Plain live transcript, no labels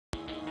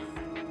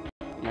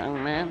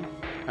Young man,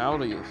 how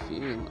do you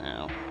feel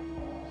now?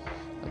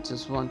 I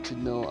just want to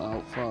know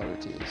how far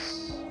it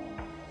is.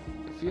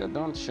 If you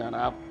don't shut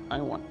up,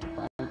 I want to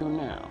bite you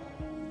now.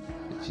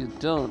 If you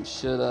don't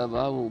shut up,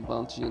 I will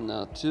bounce you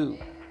now too.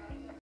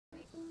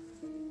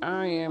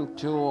 I am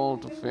too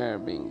old to fear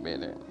being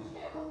bitten.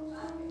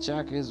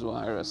 Check his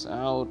virus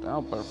out,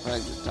 how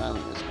perfect the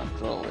timing his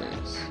control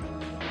is.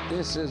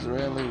 This is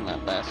really my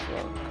best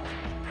work.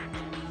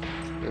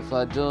 If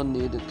I don't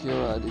need a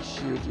cure, I'd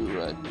shoot you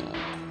right now.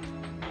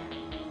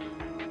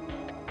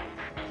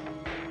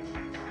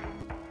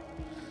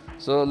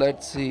 So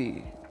let's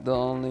see. The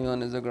only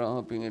one is a ground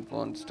hopping, it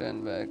won't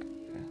stand back.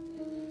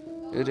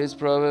 It is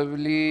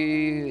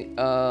probably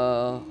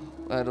I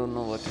don't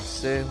know what to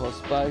say,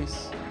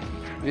 hospice.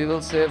 We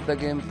will save the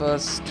game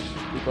first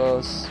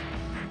because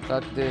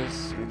fuck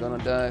this, we're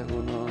gonna die,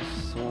 who knows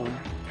soon.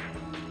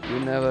 You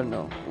never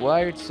know.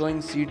 Why it's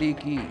showing CD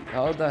key?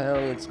 How the hell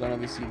it's gonna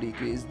be CD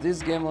key? Is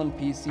this game on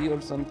PC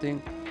or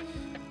something?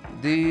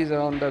 These are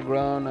on the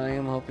ground. I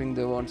am hoping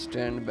they won't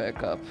stand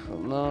back up.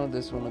 No,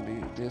 this one will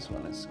be. This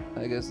one is.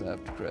 I guess I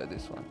have to try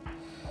this one.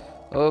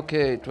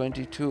 Okay,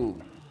 22.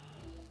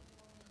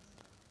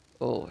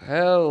 Oh,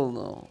 hell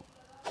no.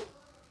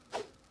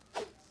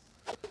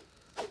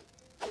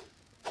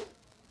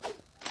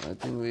 I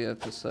think we have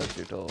to search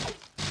it all.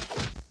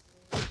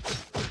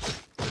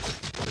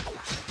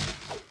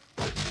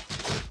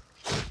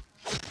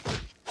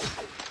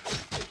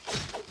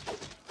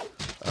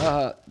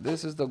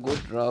 This is the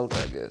good route,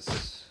 I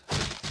guess.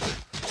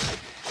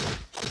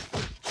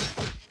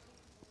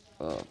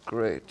 Oh,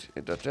 great.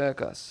 It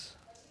attack us.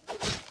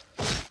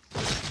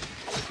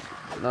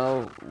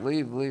 Now,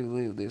 leave.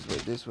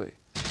 This way.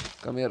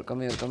 Come here.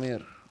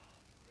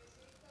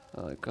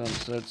 Oh, I can't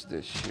search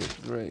this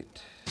shit.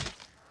 Great.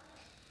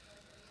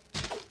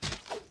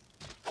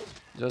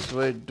 Just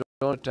wait.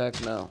 Don't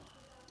attack now.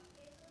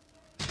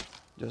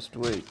 Just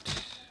wait.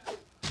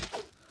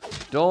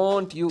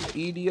 Don't, you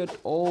idiot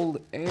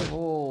old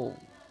a-hole.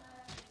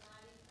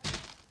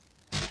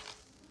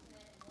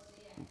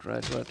 Try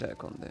to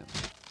attack on them.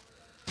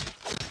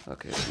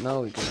 Okay,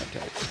 now we can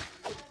attack.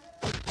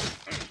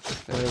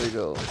 There we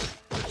go.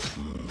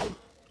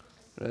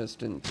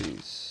 Rest in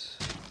peace.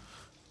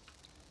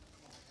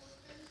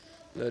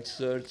 Let's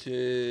search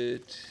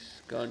it.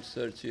 Can't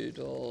search it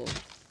all.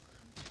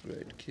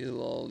 Great,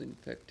 kill all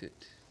infected.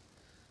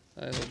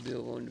 I hope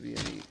there won't be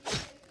any.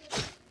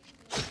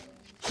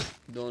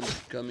 Don't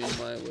come in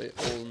my way,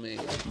 old man.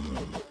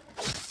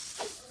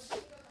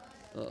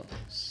 Oh,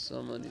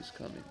 someone is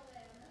coming.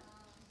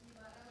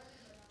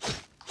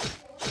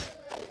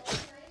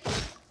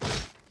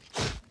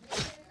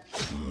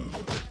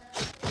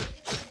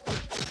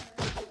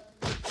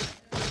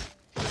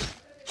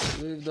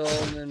 Leave the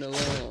old man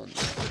alone.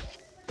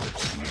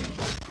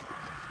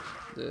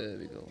 There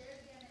we go.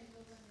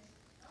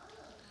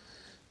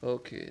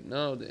 Okay,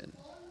 now then.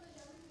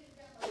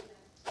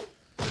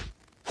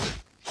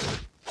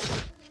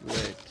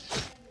 Great.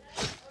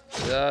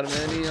 There are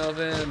many of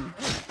them.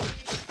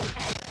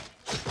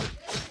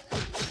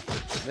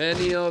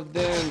 Many of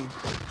them.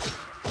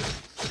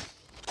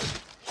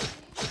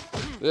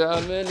 There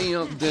are many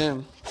of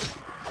them.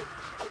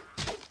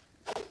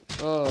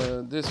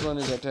 Oh, this one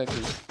is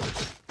attacking.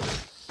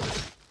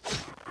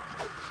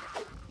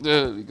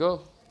 There we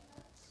go.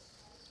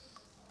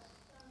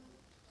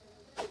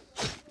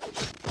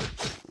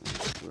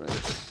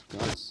 Right.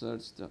 Can't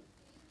search the.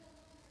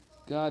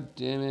 God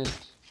damn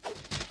it.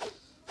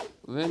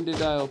 When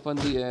did I open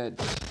the ad?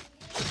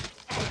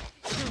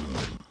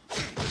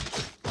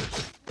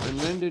 And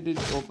when did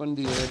it open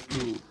the ad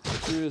too?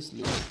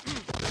 Seriously.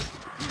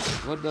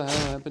 What the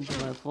hell happened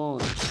to my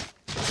phone?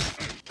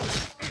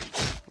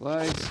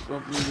 Why it's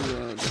opening the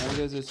ad? I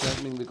guess it's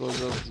happening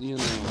because of, you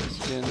know,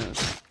 scanner.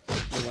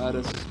 The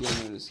virus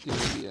scanner is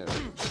giving the error.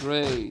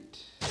 Great.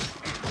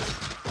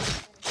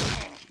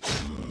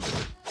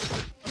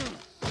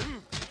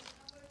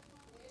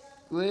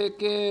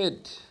 Click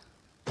it.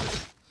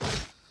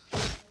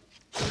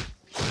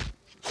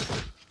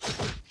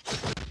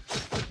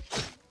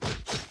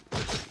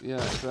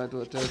 Yeah, try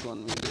to attack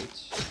on me,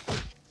 bitch.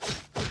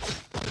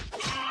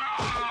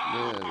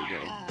 There we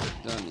go.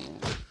 Done here.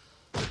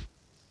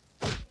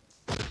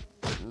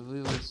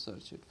 We will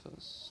search it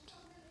first.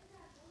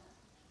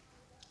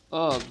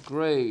 Oh,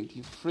 great.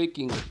 You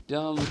freaking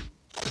dumb.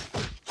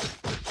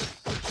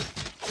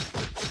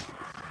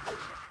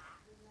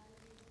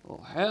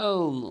 Oh,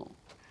 hell no.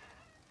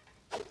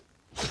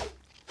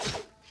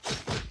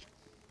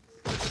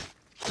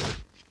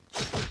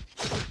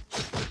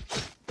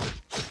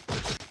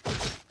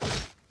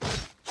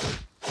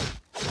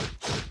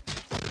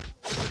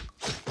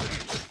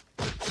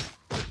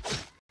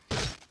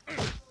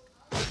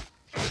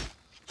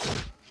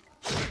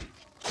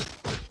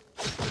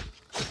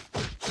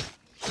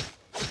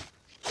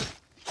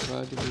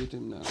 Try to beat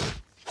him now.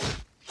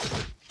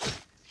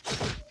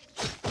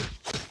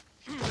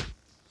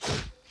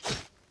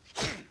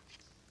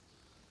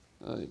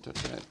 It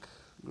attack.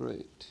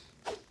 Great.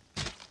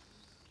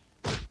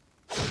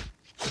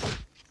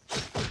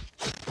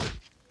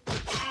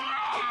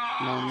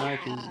 My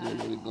knife is going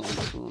to be gone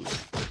soon.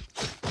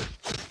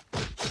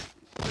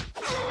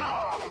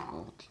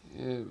 Okay,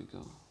 here we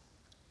go.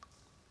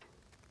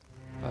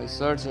 I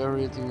searched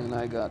everything and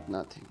I got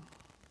nothing.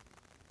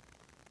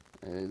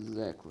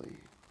 Exactly.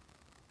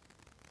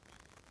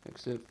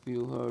 Except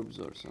few herbs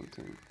or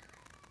something.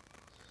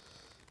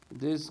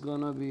 This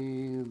gonna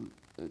be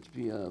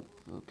HP up.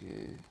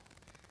 Okay.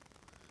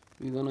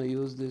 We're gonna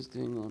use this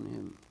thing on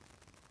him.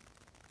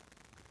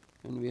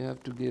 And we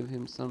have to give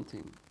him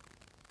something.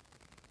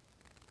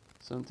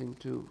 Something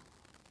too.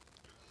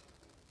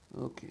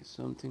 Okay,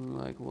 something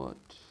like what?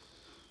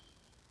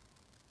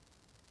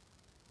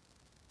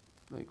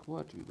 Like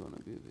what we gonna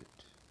give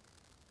it?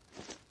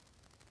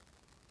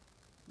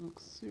 Look,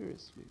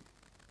 seriously.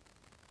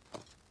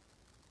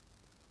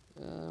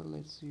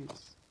 Let's see.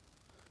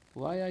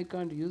 Why I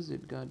can't use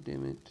it? God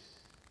damn it.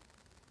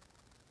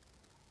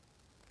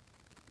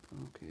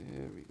 Okay,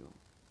 here we go.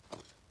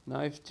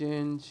 Knife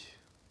change.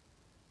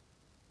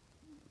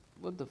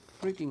 What the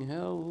freaking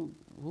hell?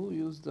 Who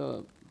used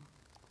the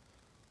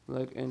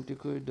like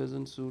antiquate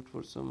doesn't suit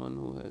for someone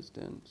who has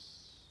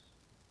dents?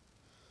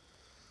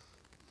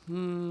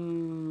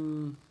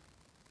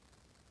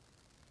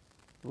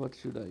 What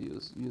should I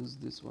use? Use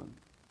this one.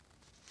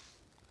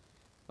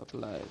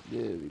 Apply.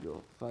 There we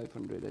go.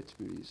 500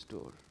 HP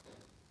restore.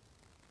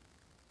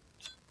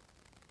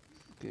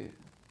 Okay.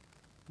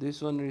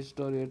 This one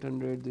restore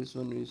 800. This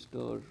one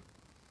restore.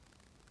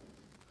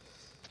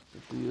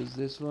 Have to use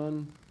this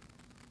one.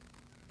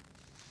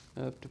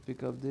 I have to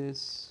pick up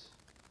this.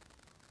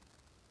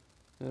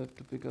 I have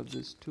to pick up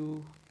this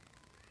too.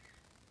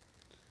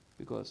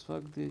 Because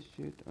fuck this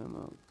shit, I'm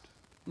out.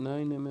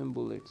 9mm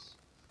bullets.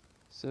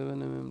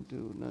 7mm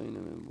to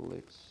 9mm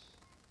bullets.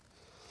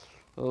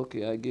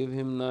 Okay, I give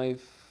him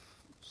knife.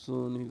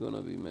 Soon he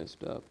gonna be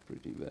messed up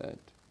pretty bad.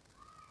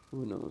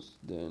 Who knows?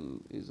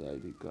 Then his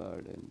ID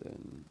card and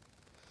then...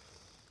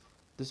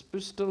 This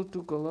pistol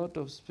took a lot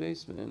of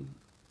space, man.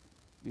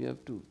 We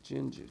have to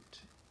change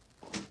it.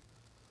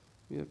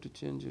 We have to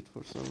change it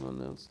for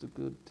someone else. The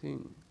good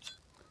thing.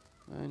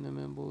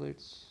 9mm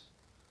bullets.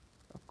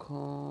 A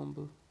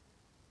comb.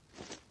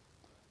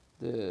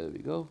 There we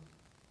go.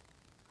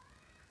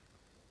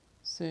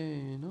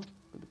 Say no.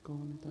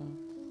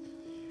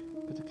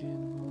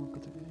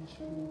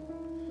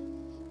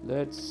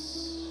 Let's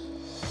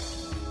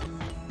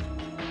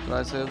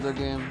try save the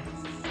game.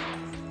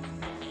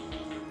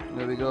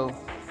 There we go.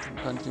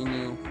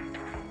 Continue.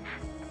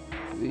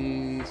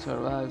 We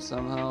survive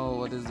somehow.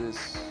 What is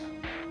this?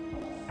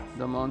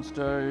 The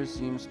monster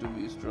seems to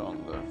be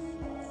stronger.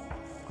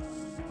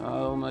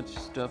 How much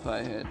stuff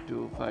I had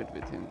to fight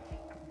with him.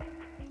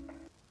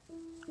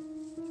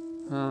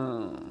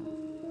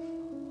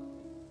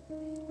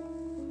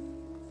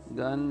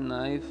 Gun,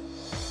 knife,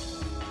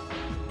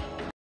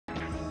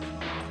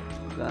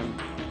 gun.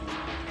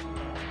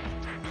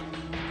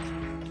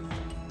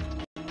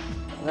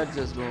 Let's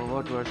just go.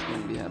 What worse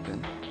can be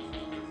happen?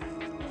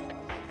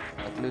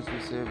 At least we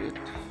save it.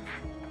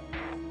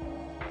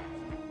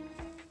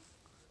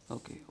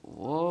 Okay.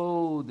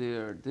 Whoa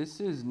there. This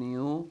is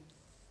new.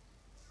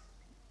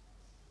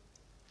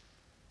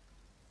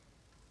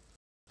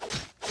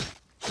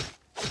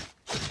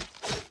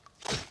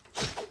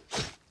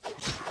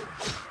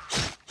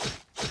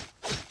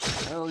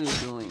 What are you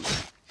doing?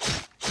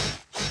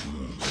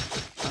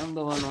 I'm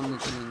the one on the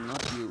screen,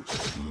 not you.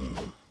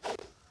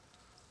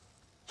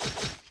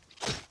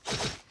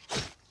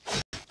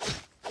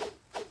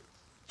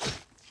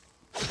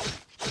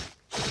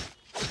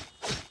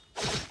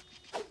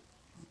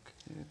 Okay,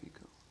 here we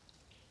go.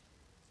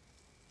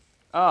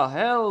 Ah,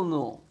 hell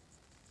no.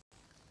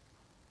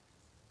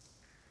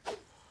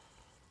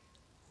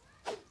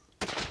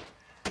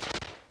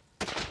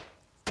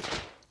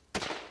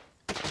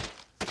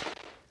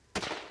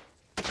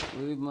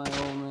 Leave my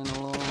old man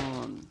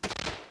alone.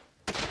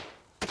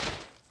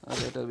 I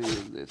better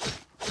use this.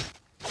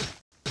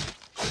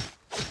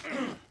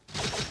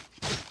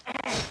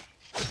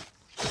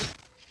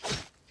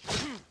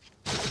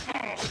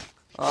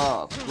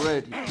 Oh,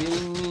 great. You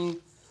kidding me?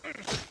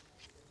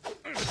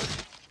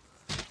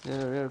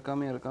 Here,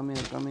 come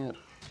here.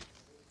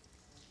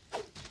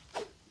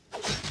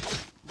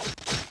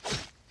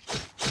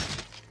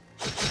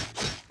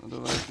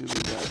 Otherwise you'll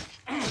be dead.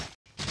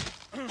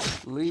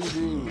 Leave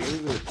him,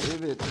 leave it.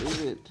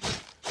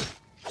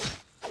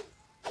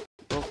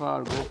 Go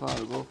far.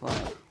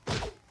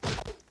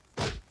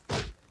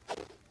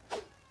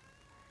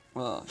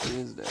 Oh, he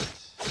is dead.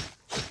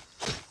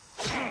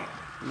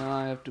 Now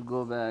I have to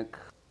go back.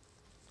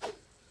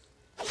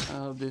 I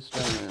hope this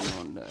time I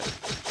won't die.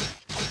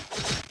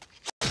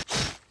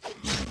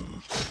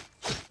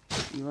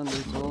 Even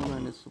this old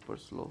man is super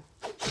slow.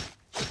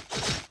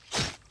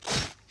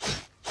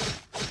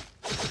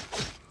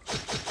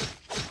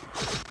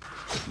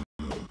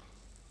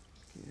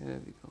 Okay,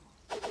 here we go.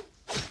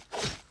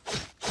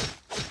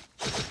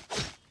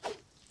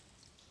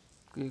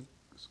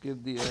 Skip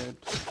the ad.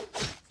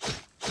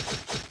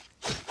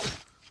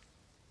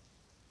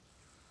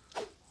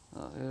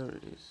 Here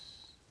it is.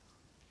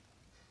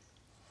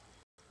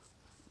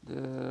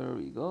 There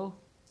go.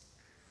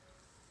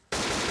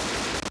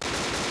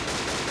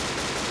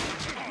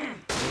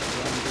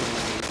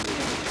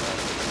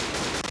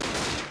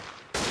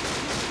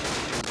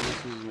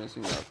 This is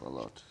messing up a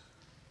lot.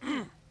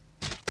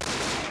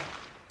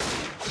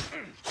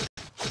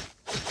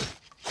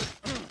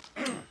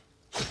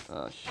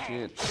 Ah,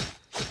 shit.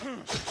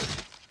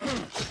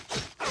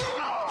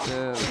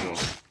 There we go.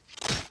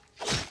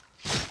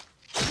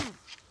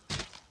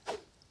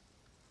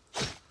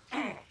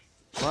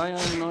 Why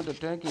I'm not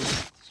attacking?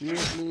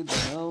 Seriously, the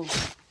hell?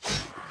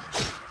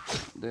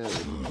 There we go.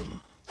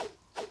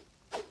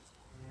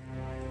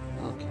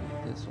 Okay,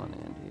 this one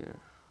and here.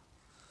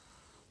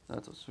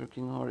 That was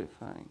freaking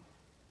horrifying.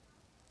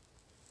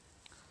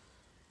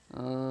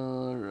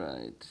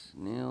 Alright,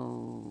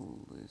 now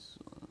this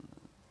one.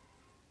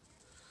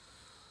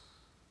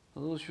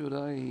 How should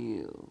I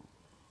heal?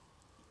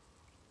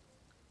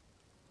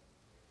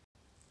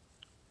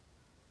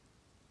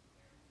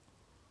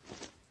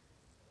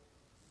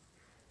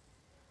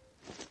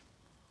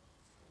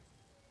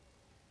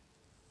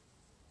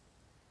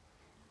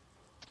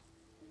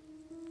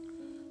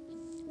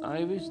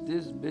 I wish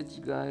this bitch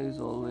guys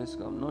always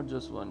come, not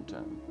just one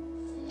time.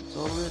 It's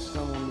always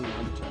come only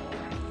one time.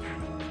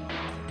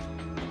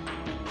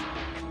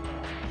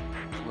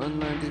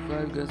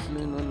 195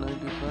 gasoline,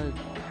 195.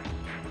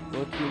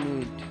 What you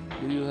need?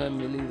 Do you have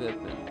melee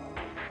weapon?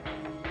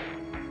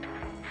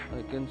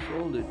 I can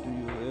sold it to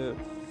you here.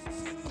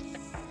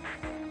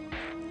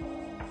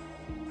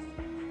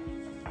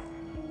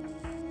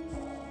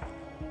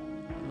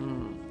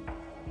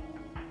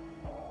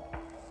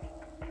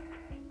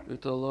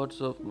 With a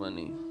lots of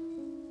money.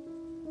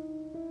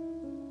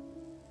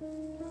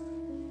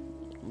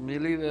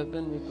 Melee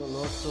weapon with a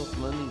lots of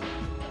money.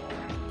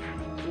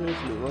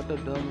 Seriously, what a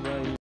dumb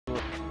guy you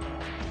are.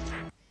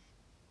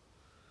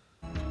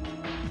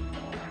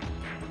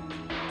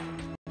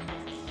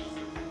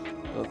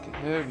 Okay,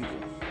 here we go.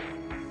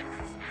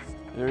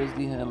 Here is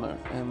the hammer.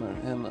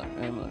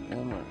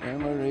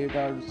 Hammer rate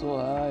are so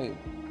high.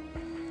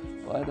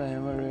 Why the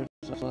hammer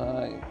rates are so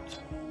high?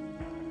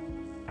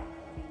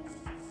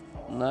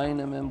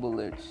 9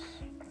 bullets.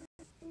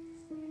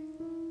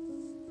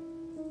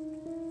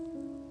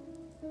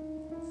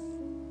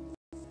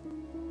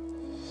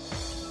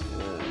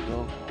 There we go.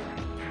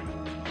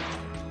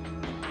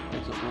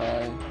 Let's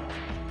apply.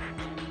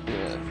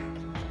 There.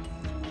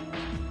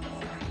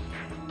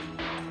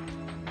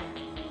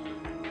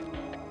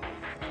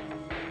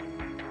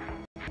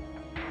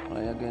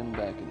 I again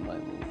back in my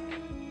mood.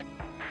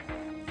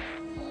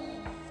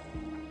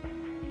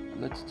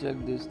 Let's check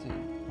this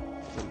thing.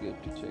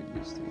 Forget to check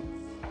this thing.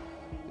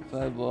 If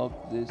I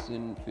bought this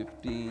in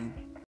 15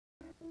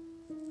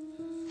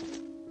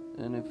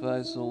 and if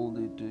I sold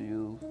it to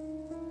you,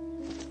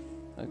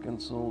 I can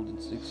sold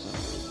it 600.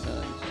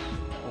 Nice.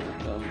 What a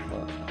dumb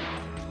fuck.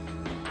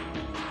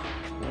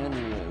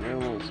 Anyway, where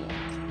was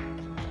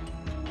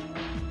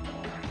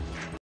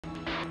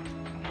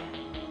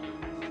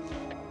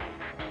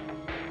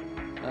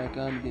I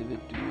can't give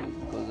it to you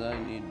because I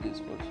need this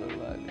for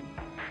surviving.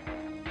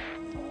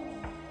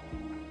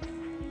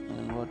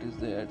 And what is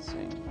the ad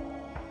saying?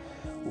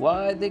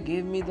 Why they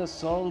gave me the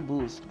soul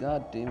boost?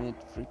 God damn it,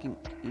 freaking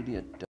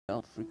idiot,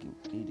 dumb freaking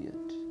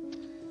idiot.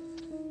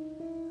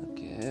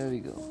 Okay, here we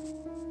go.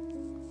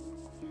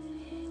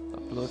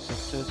 Upload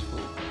successful.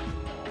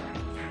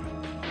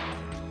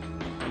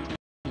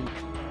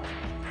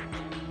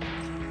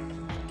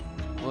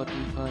 What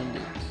we find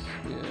it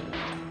here.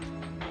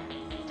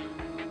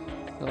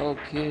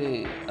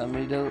 Okay, a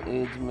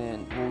middle-aged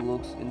man who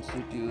looks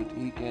institute.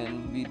 He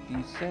can be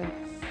decent.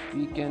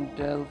 We can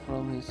tell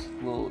from his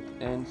clothes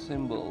and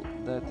symbol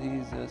that he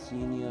is a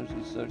senior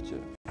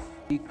researcher.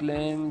 He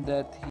claimed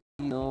that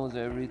he knows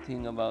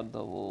everything about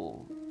the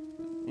war.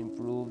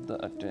 Improve the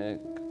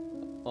attack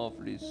of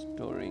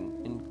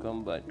restoring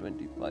income by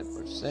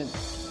 25%.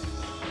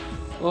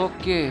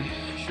 Okay,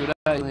 should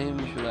I kill him?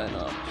 Should I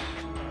not?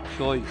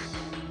 Choice.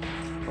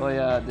 Oh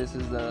yeah, this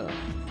is the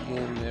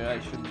game where I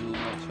should do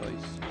my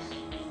choices.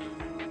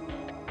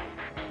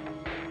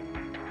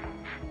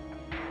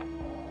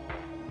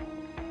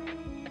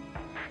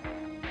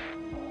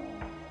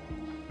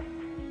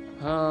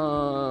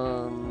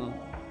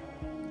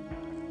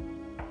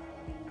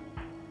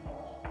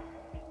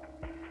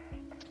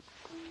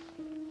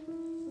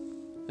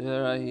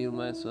 Here I heal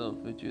myself,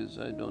 which is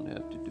I don't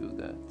have to do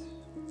that.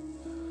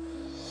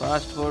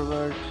 Fast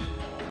forward.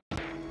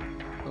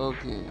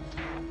 Okay.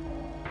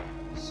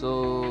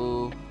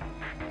 So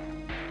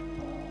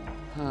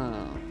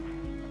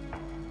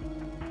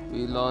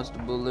we lost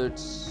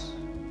bullets.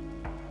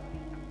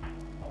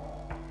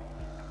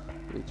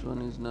 Which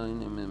one is 9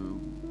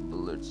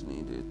 bullets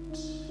needed?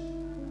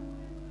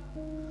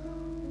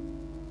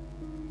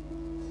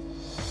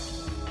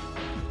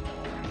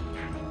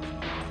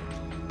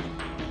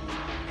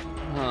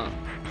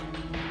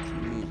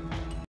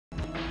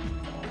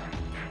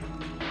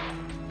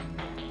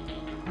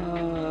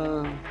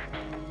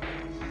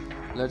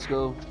 Let's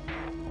go.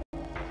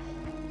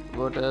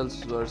 What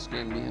else worse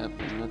can be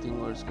happen?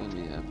 Nothing worse can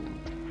be happen.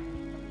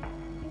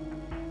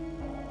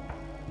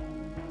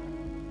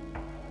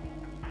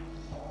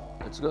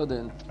 Let's go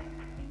then.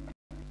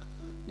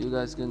 You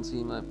guys can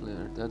see my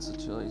player. That's a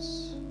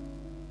choice.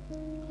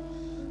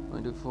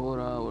 24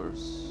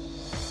 hours.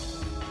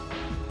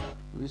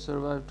 We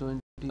survived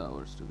 20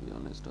 hours to be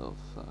honest. Oh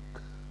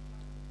fuck.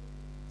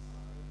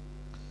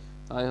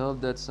 I hope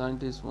that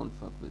scientist won't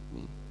fuck with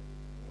me.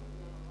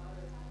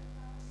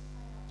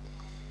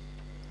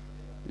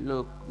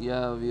 Look,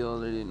 yeah, we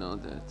already know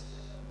that.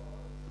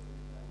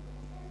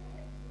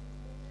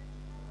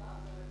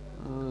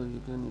 Oh, you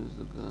can use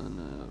the gun.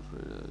 I'm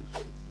afraid I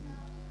should.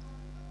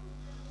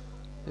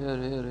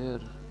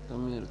 Here.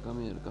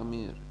 Come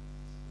here.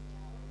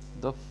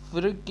 The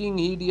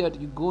freaking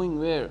idiot, you going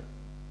where?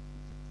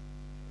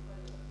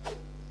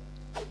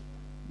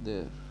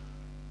 There.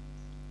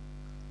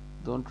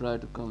 Don't try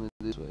to come in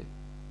this way.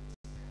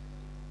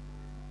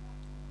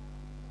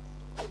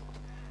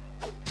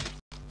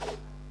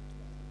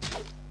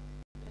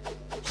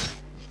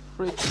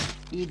 Freaking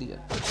idiot.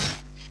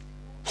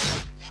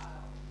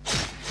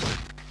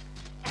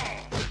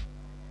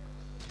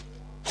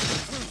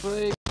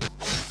 Freak.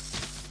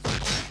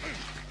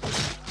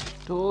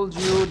 Told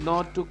you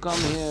not to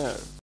come here.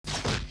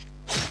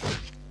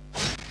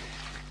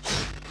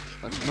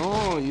 But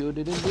no, you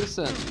didn't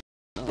listen.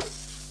 No.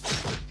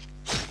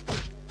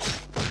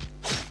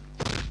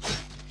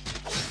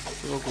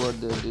 Look what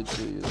they did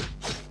to you.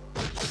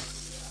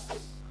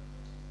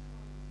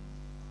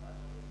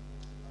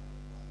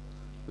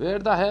 Where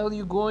the hell are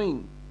you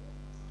going?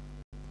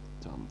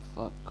 Dumb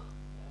fuck.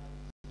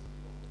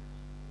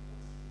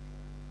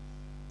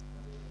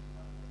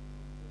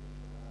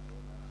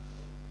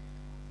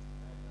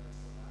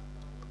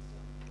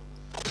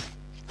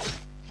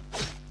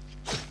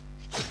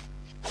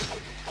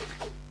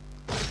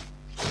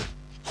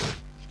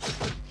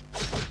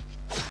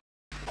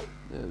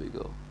 There we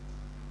go.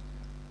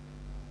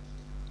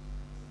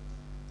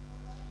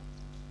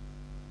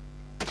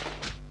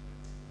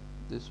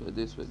 This way.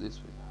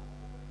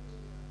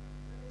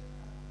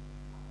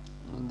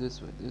 And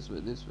this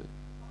way.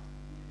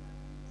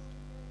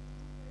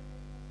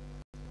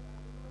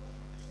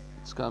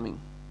 It's coming.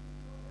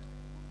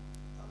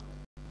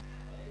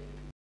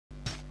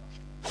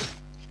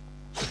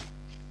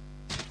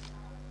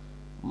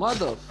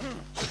 Mother.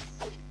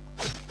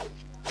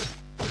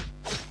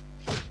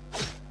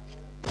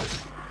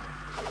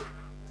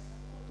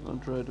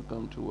 Don't try to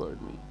come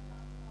toward me.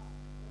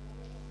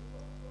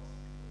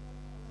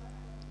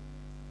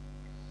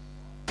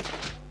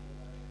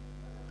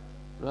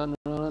 Run.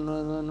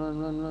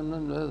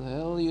 Where the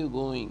hell are you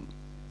going?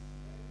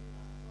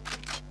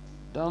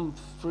 Dumb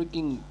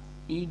freaking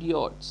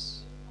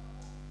idiots.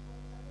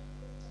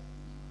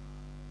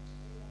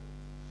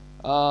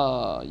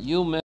 Ah,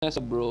 you messed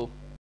up, bro.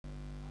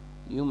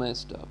 You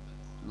messed up.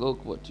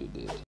 Look what you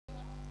did.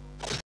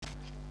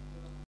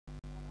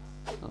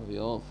 Oh, we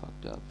all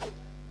fucked up.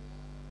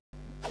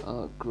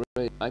 Oh,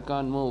 great. I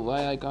can't move.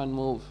 Why I can't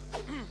move?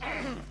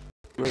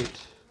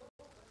 Great.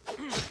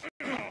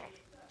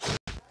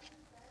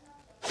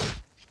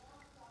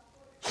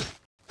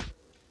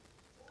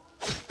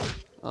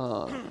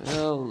 Oh,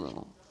 hell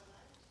no.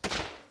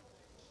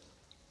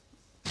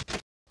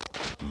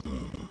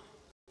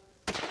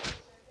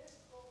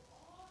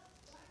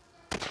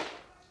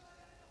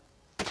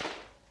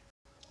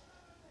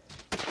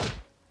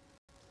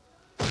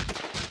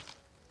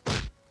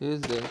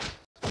 He's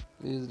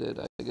dead.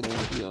 I can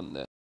agree on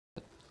that.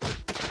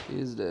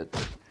 He's dead.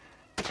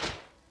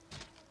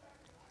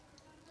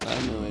 I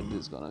knew it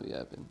is gonna be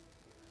happen.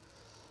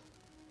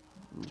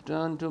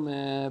 Return to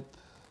map.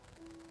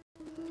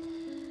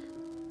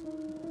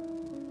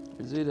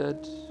 Is he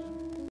dead?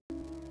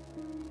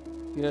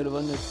 He had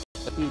 1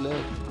 HP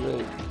left.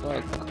 Great.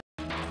 Fuck.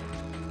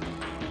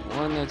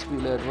 1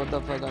 HP left. What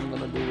the fuck I'm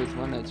gonna do with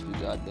 1 HP?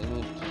 God damn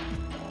it.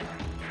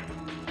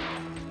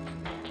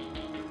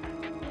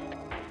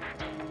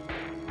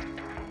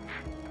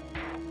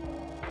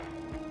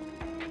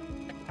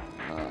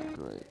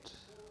 Great.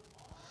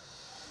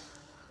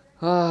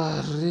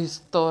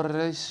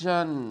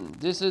 Restoration.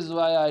 This is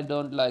why I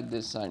don't like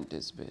this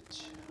scientist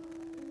bitch.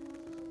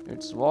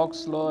 It's walk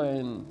slow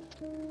and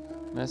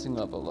messing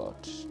up a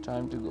lot.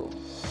 Time to go.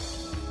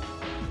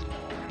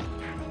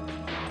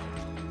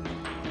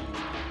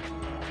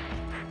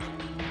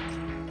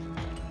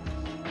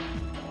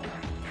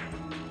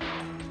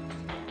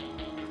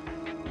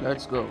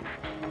 Let's go.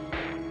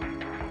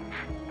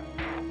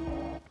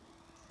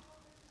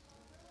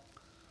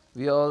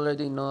 We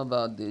already know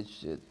about this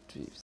shit.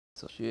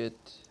 So shit.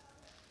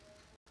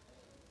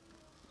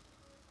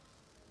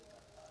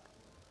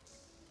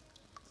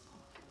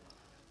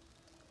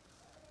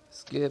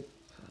 Skip.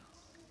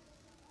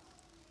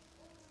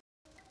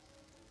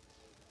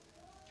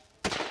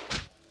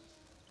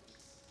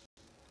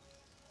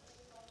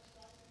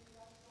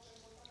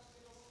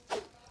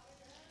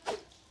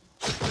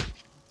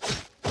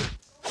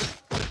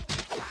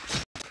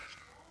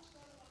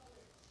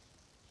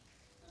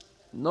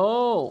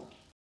 No!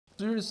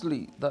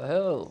 Seriously, the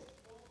hell?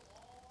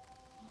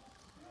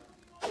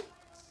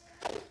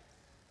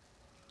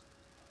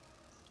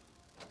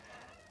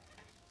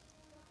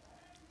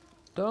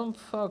 Dumb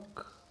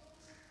fuck.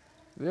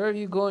 Where are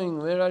you going?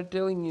 Where are you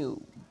telling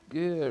you?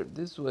 Here,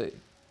 this way.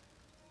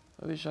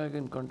 I wish I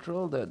can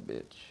control that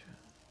bitch.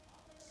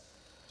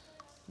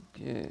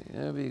 Okay,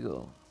 here we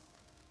go.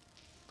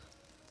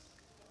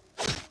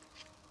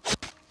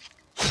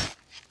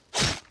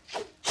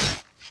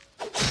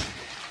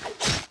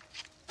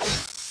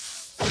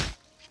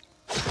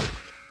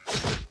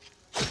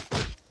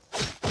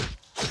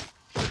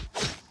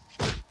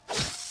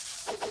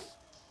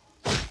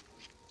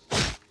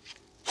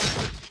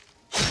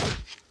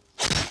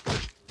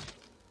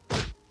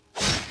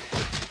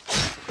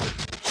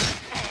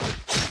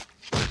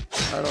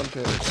 I don't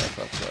care if I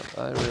fucked up.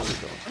 I really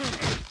don't.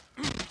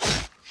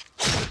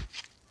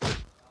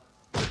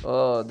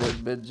 Oh, that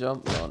bitch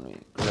jumped on me.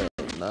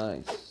 Great,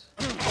 nice.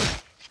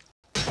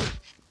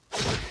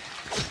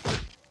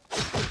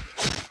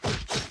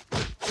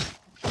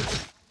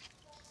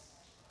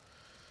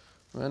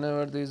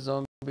 Whenever these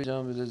zombies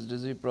jump, this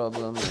dizzy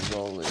problem is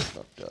always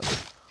fucked up.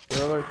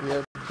 Whoever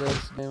created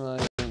this game, I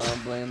will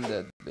not blame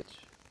that bitch.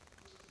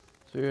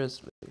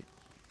 Seriously.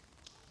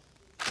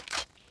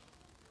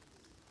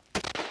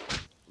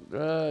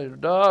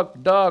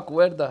 Doc,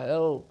 where the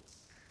hell?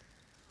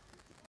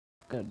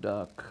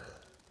 Doc.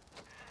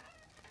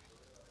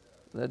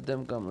 Let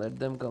them come, let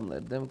them come,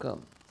 let them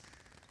come.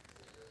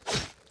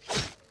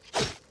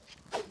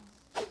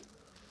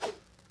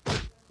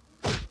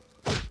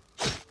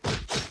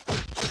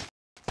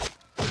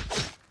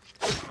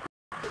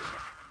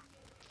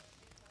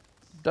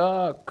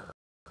 Doc.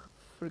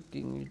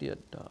 Freaking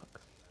idiot,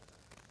 Doc.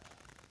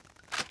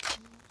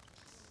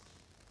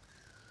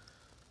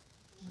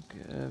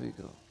 Okay, there we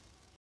go.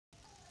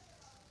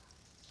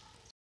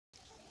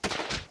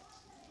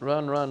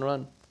 Run, run,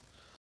 run.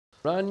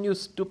 Run, you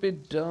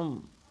stupid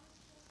dumb.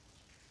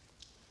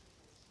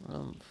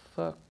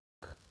 Fuck.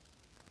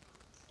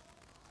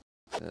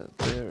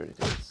 There it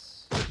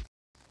is.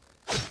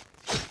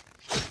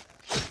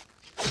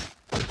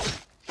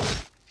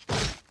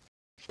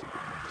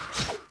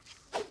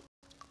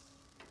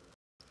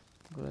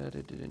 Glad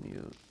it didn't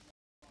use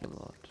a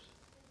lot,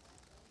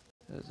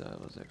 as I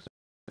was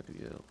expecting to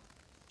yell.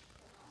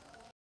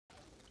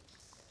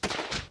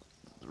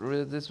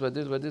 This way,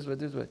 this way, this way,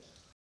 this way.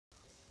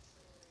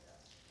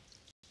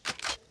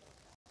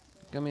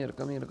 Come here,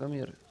 come here, come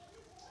here.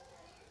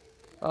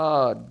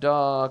 Ah,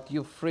 Doc,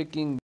 you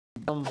freaking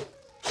dumb.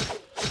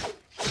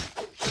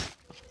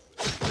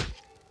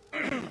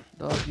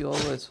 Doc, you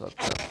always fuck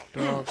up.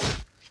 Doc,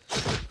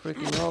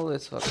 freaking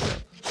always fuck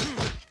up.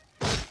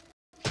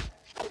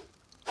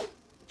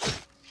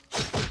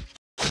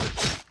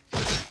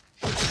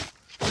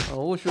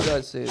 Oh, who should I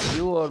say,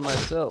 you or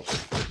myself?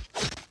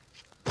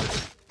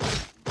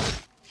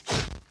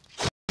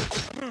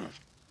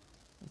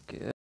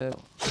 Okay.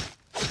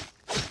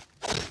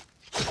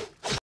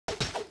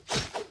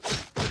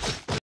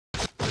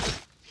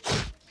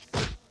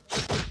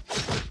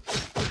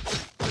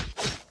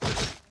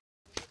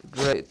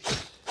 Great.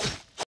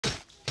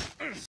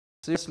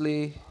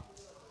 Seriously.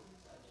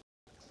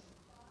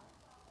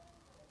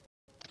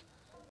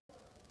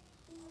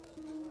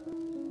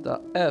 The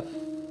F.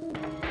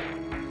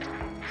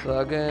 So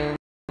again,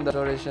 the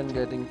exploration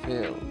getting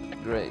failed.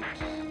 Great.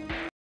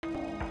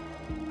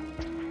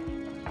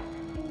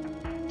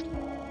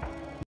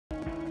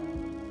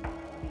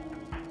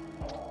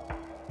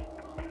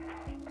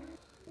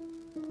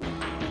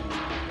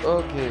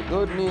 Okay,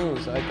 good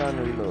news. I can't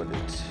reload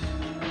it.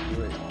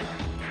 Great.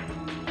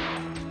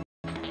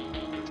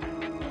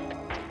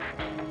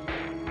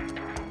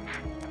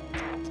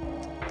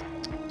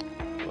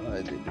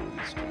 Why they do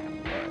this to me?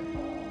 Why?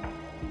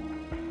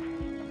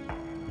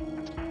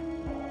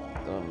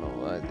 Don't know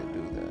why they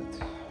do that.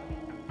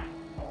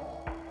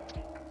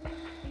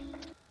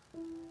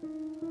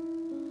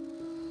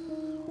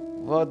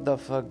 What the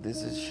fuck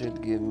this is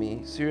shit give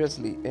me?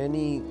 Seriously,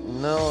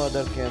 no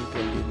other camp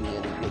can give me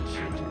any good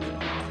shit here.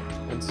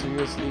 And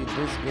seriously,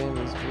 this game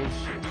is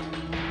bullshit.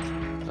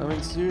 I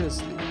mean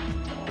seriously,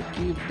 I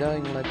keep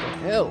dying like a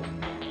hell.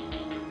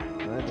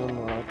 I don't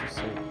know how to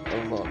say,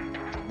 oh no,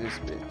 this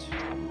bitch.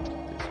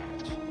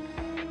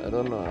 I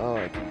don't know how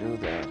I can do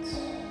that.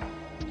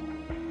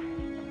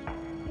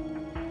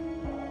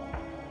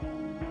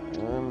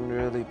 I'm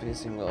really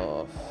pissing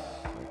off.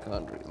 I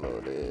can't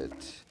reload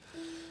it.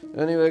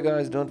 Anyway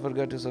guys, don't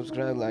forget to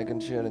subscribe, like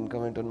and share and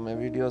comment on my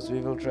videos. We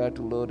will try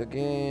to load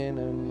again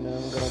and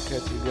I'm gonna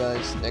catch you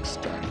guys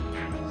next time.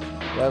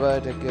 Bye bye,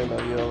 take care,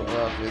 love you all.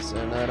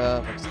 Pakistan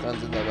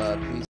Zindabad,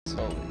 peace.